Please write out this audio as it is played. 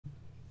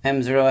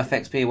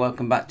M0FXP,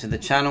 welcome back to the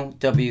channel,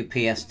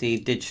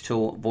 Wpsd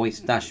Digital Voice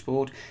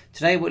Dashboard.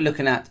 Today we're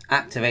looking at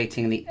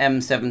activating the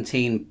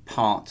M17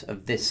 part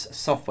of this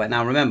software.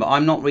 Now remember,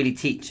 I'm not really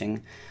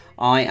teaching,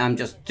 I am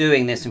just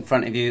doing this in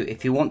front of you.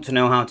 If you want to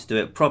know how to do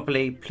it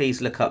properly,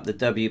 please look up the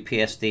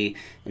Wpsd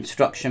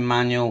instruction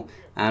manual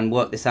and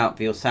work this out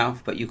for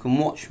yourself. But you can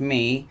watch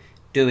me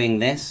doing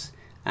this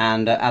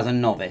and as a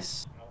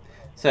novice.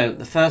 So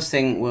the first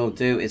thing we'll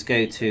do is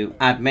go to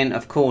admin.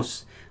 Of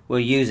course, we're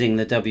using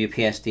the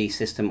Wpsd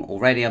system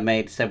already. I've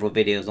made several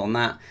videos on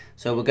that.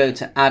 So we'll go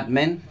to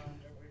admin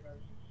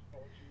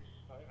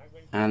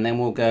and then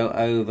we'll go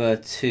over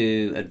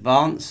to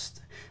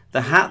advanced.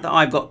 The hat that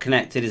I've got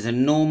connected is a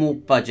normal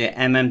budget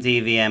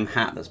MMDVM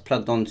hat that's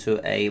plugged onto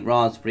a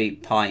Raspberry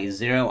Pi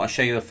Zero. I'll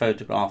show you a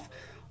photograph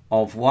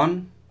of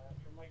one.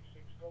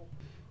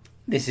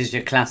 This is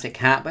your classic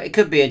hat, but it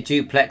could be a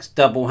duplex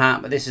double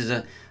hat, but this is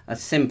a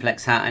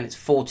simplex hat and it's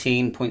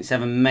 14.7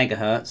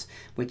 megahertz,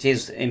 which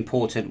is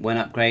important when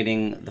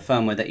upgrading the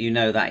firmware, that you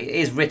know that it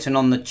is written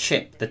on the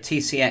chip, the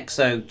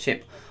TCXO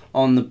chip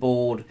on the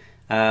board.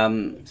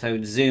 So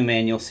zoom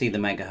in, you'll see the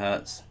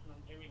megahertz.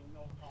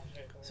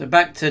 So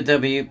back to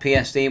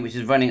Wpsd, which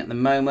is running at the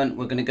moment.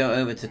 We're going to go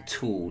over to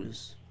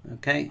tools.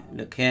 Okay,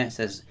 look here, it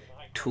says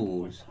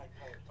tools.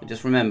 So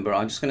just remember,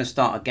 I'm just going to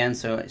start again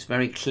so it's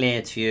very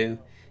clear to you.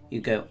 You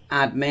go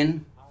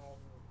admin,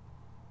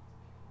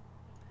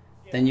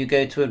 then you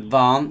go to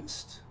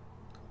advanced,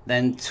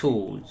 then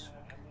tools,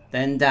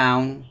 then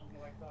down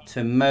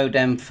to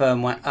modem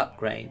firmware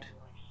upgrade.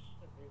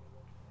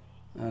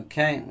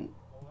 Okay, I'm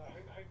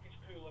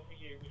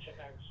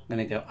going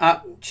to go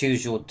up,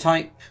 choose your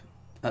type.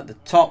 At the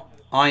top,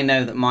 I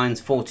know that mine's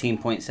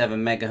 14.7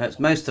 megahertz.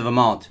 Most of them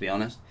are, to be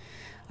honest,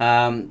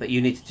 but you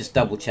need to just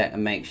double check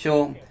and make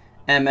sure.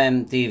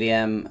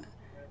 MMDVM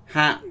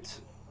hat,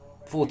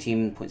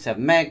 14.7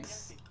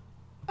 megs,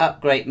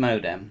 upgrade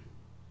modem.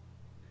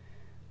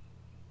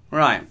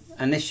 Right,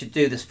 and this should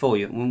do this for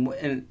you.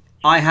 And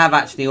I have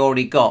actually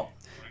already got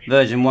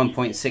version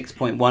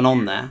 1.6.1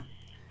 on there,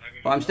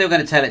 but I'm still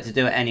going to tell it to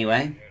do it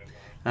anyway.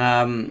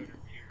 And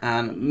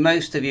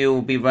most of you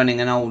will be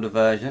running an older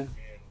version.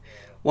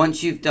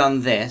 Once you've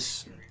done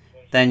this,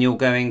 then you're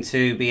going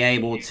to be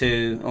able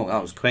to, oh,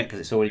 that was quick because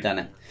it's already done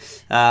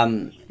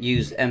it,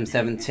 use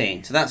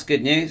M17. So that's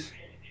good news.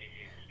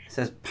 It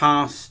says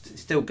passed,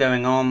 it's still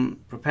going on,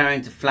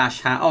 preparing to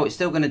flash hat. Oh, it's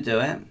still going to do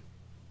it.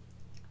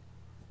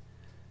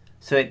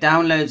 So it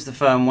downloads the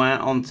firmware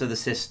onto the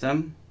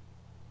system,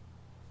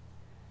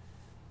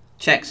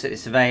 checks that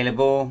it's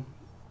available,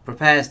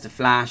 prepares to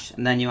flash,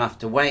 and then you have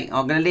to wait.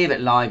 I'm going to leave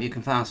it live, you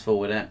can fast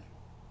forward it.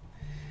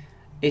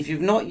 If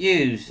you've not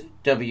used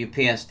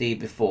Wpsd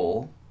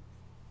before,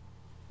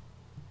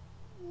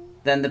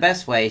 then the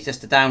best way is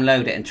just to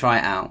download it and try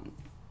it out.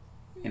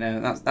 You know,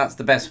 that's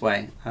the best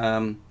way.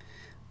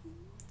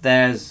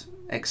 There's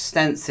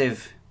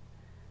extensive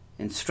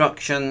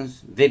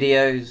instructions,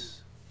 videos.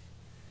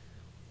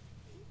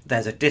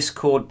 There's a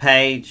Discord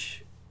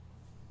page.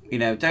 You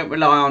know, don't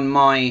rely on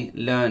my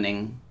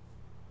learning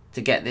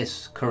to get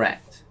this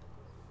correct.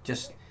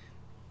 Just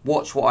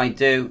watch what I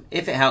do.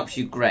 If it helps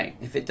you, great.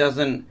 If it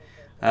doesn't,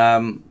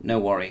 no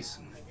worries.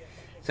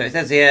 So it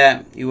says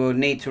here, you will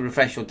need to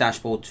refresh your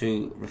dashboard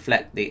to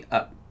reflect the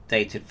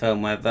updated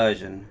firmware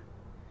version.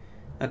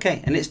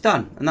 Okay, and it's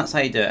done. And that's how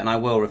you do it. And I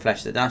will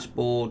refresh the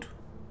dashboard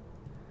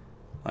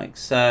like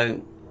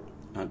so.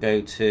 I'll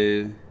go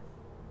to,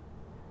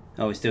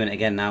 oh, it's doing it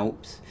again now.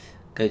 Oops.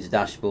 Go to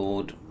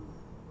dashboard,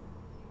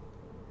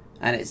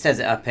 and it says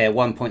it up here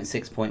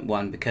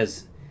 1.6.1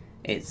 because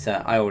it's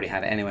I already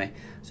had it anyway.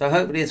 So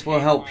hopefully this will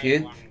help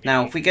you.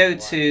 Now if we go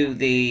to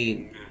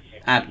the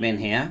admin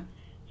here,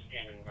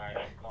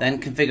 then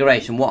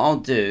configuration, what I'll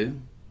do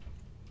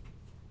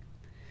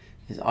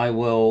is I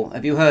will,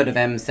 have you heard of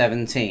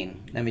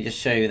M17? Let me just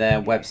show you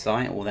their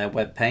website or their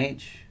web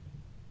page.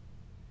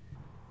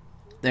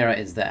 There it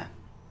is there.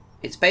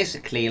 It's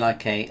basically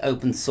like a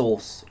open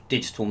source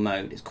digital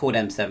mode. It's called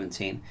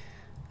M17.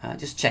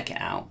 Just check it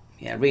out.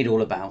 Yeah, read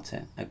all about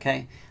it.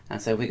 Okay.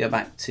 And so if we go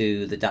back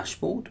to the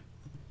dashboard,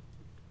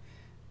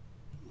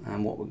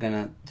 and what we're going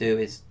to do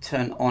is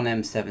turn on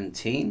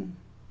M17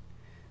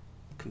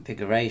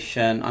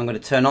 configuration. I'm going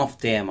to turn off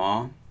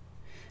DMR.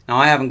 Now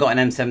I haven't got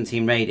an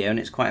M17 radio, and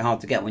it's quite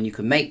hard to get one. You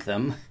can make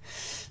them,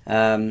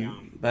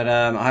 but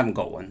I haven't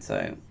got one. So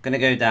I'm going to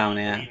go down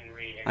here.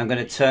 I'm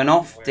going to turn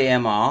off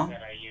DMR.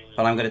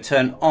 But I'm going to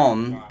turn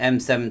on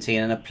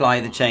M17 and apply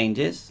the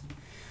changes.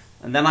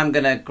 And then I'm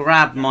going to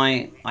grab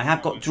my, I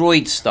have got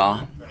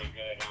DroidStar.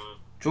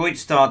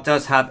 DroidStar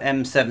does have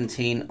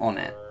M17 on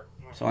it.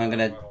 So I'm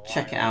going to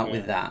check it out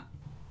with that.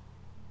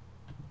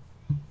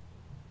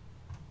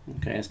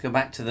 Okay, let's go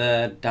back to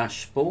the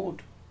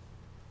dashboard.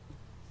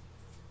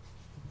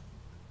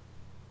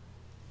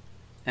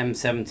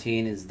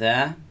 M17 is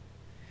there.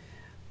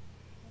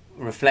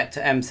 Reflector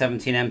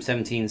M17,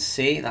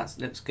 M17C, that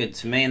looks good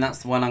to me, and that's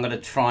the one I'm going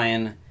to try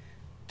and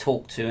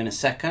talk to in a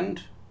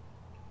second.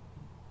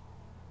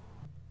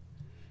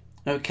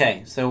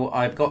 Okay, so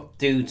I've got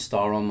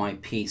DudeStar on my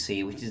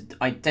PC, which is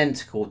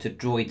identical to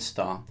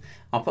DroidStar.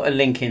 I'll put a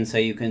link in so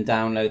you can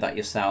download that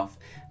yourself,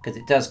 because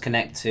it does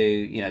connect to,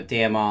 you know,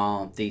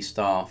 DMR,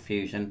 D-Star,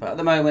 Fusion. But at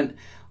the moment,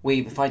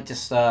 if I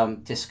just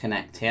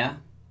disconnect here.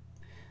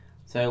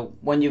 So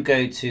when you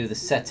go to the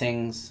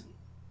settings,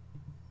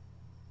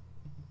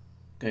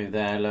 go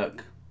there,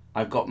 look,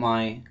 I've got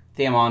my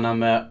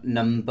DMR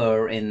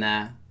number in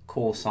there,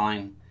 call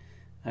sign,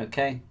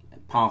 okay,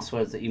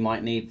 passwords that you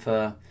might need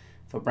for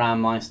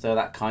Brandmeister,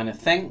 that kind of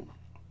thing.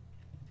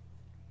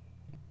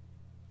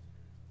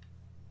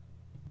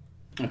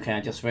 Okay,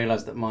 I just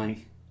realized that my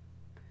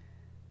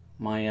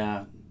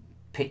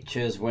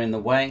pictures were in the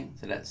way,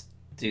 so let's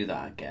do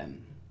that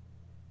again.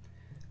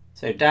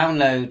 So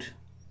download,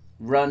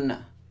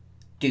 run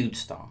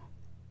DudeStar,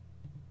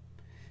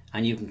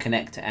 and you can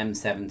connect to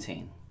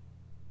M17.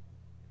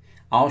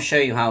 I'll show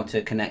you how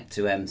to connect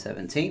to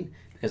M17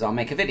 because I'll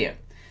make a video.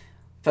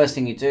 First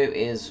thing you do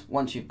is,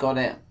 once you've got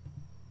it,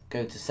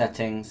 go to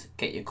settings,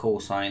 get your call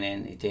sign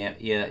in,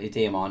 your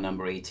DMR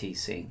number,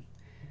 etc.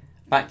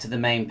 Back to the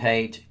main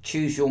page,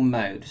 choose your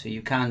mode. So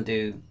you can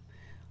do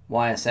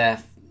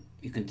YSF,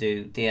 you can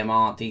do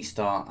DMR,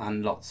 D-Star,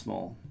 and lots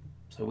more.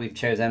 So we've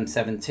chose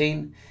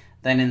M17.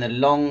 Then in the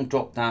long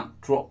drop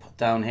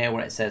down here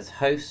where it says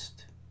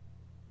host,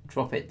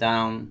 drop it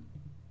down,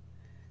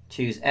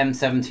 choose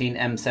M17,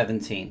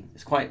 M17.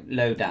 It's quite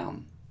low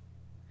down.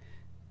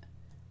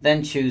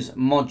 Then choose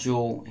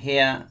module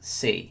here,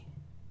 C.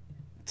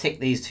 Tick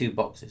these two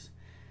boxes.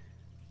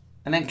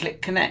 And then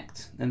click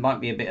connect. There might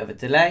be a bit of a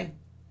delay.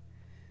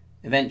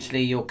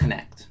 Eventually you'll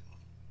connect.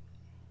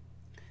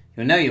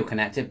 You'll know you're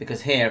connected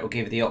because here it will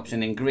give you the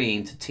option in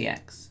green to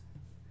TX.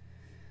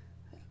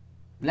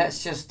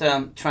 Let's just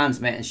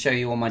transmit and show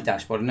you on my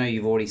dashboard. I know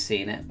you've already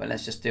seen it, but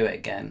let's just do it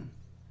again.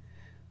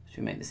 Should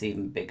we make this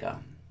even bigger?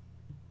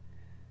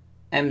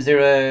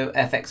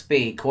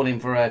 M0FXB calling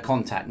for a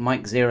contact.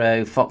 Mike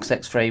 0 Fox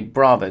X-Ray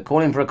Bravo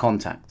calling for a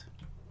contact.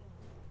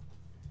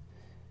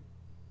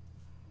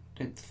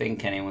 Don't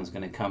think anyone's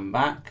going to come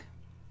back.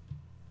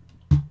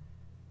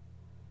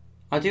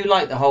 I do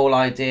like the whole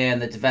idea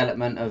and the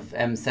development of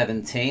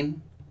M17,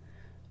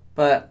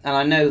 and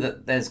I know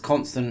that there's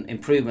constant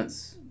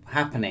improvements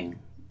happening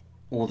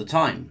all the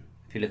time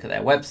if you look at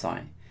their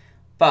website.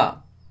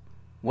 But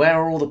where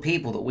are all the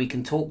people that we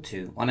can talk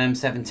to on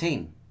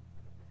M17?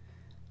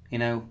 You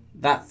know,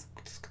 that's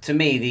to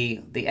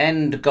me the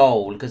end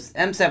goal, because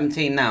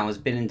M17 now has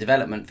been in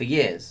development for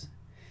years.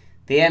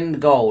 The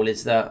end goal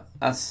is that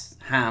us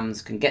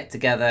hams can get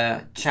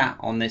together, chat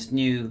on this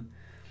new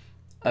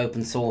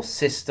open source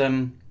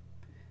system,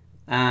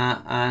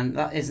 and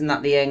isn't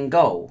that the end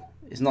goal?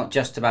 It's not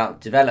just about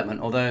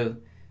development, although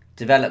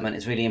development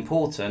is really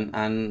important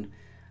and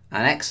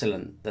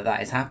excellent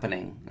that is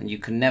happening, and you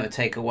can never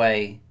take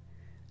away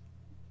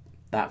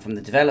that from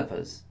the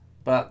developers.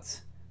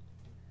 But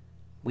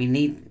we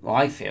need, well,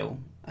 I feel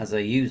as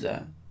a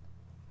user,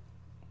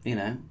 you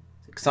know,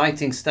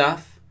 exciting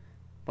stuff,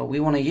 but we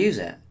want to use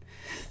it.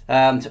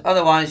 So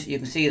otherwise, you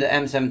can see that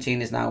M17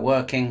 is now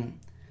working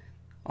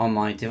on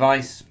my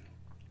device.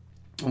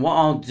 And what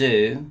I'll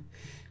do,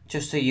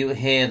 just so you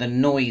hear the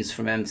noise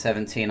from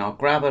M17, I'll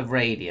grab a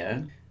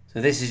radio.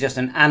 So this is just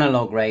an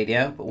analog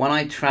radio, but when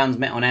I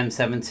transmit on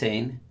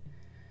M17,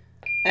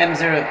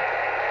 M0,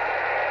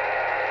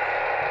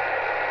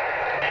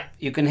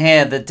 you can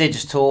hear the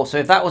digital. So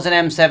if that was an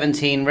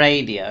M17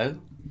 radio,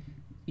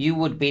 you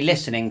would be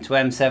listening to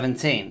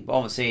M17, but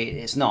obviously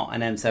it's not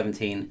an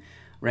M17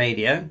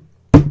 radio.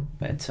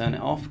 Better turn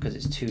it off because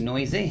it's too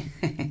noisy.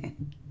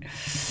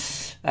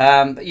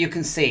 But you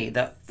can see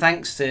that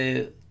thanks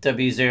to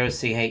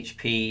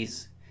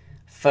W0CHP's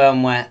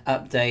firmware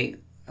update,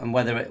 and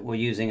whether we're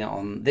using it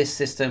on this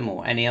system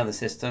or any other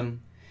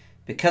system,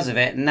 because of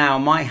it, now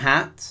my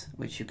hat,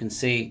 which you can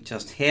see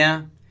just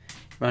here,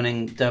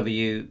 running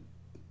Wpsd,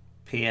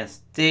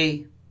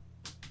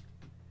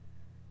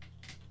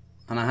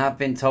 and I have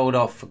been told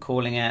off for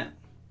calling it,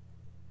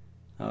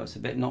 oh, it's a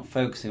bit not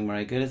focusing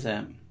very good, is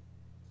it?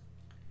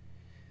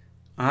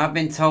 I have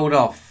been told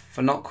off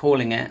for not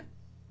calling it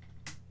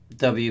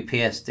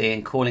Wpsd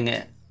and calling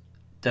it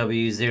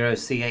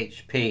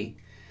W0CHP.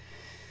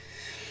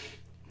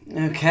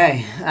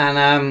 Okay,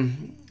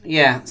 and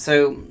yeah,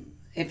 so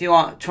if you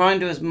are trying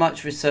to do as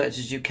much research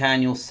as you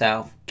can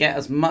yourself, get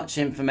as much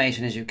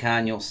information as you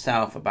can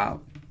yourself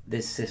about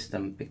this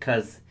system,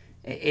 because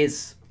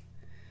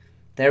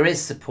there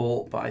is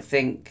support, but I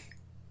think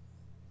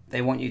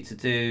they want you to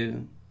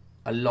do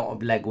a lot of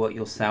legwork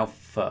yourself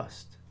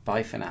first.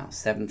 Bye for now.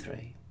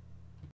 7-3.